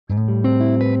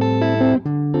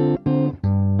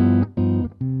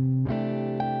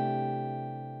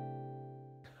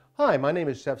Hi, my name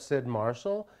is Chef Syd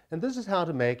Marshal, and this is how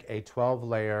to make a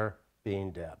 12-layer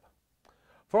bean dip.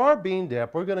 For our bean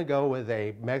dip, we're going to go with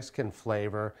a Mexican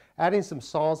flavor, adding some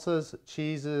salsas,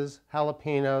 cheeses,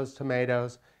 jalapenos,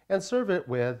 tomatoes, and serve it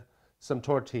with some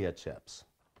tortilla chips.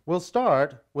 We'll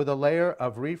start with a layer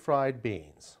of refried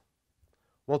beans.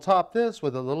 We'll top this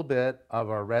with a little bit of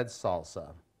our red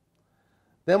salsa.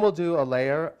 Then we'll do a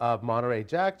layer of Monterey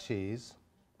Jack cheese,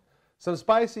 some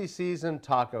spicy seasoned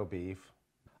taco beef,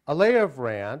 a layer of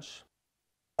ranch,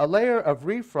 a layer of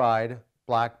refried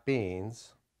black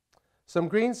beans, some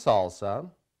green salsa,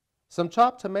 some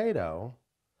chopped tomato,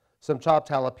 some chopped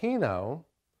jalapeno,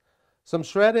 some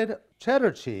shredded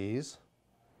cheddar cheese,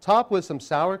 top with some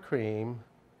sour cream,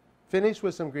 finish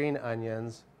with some green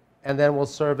onions, and then we'll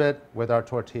serve it with our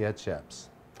tortilla chips.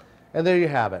 And there you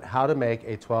have it, how to make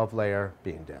a 12-layer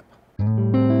bean dip.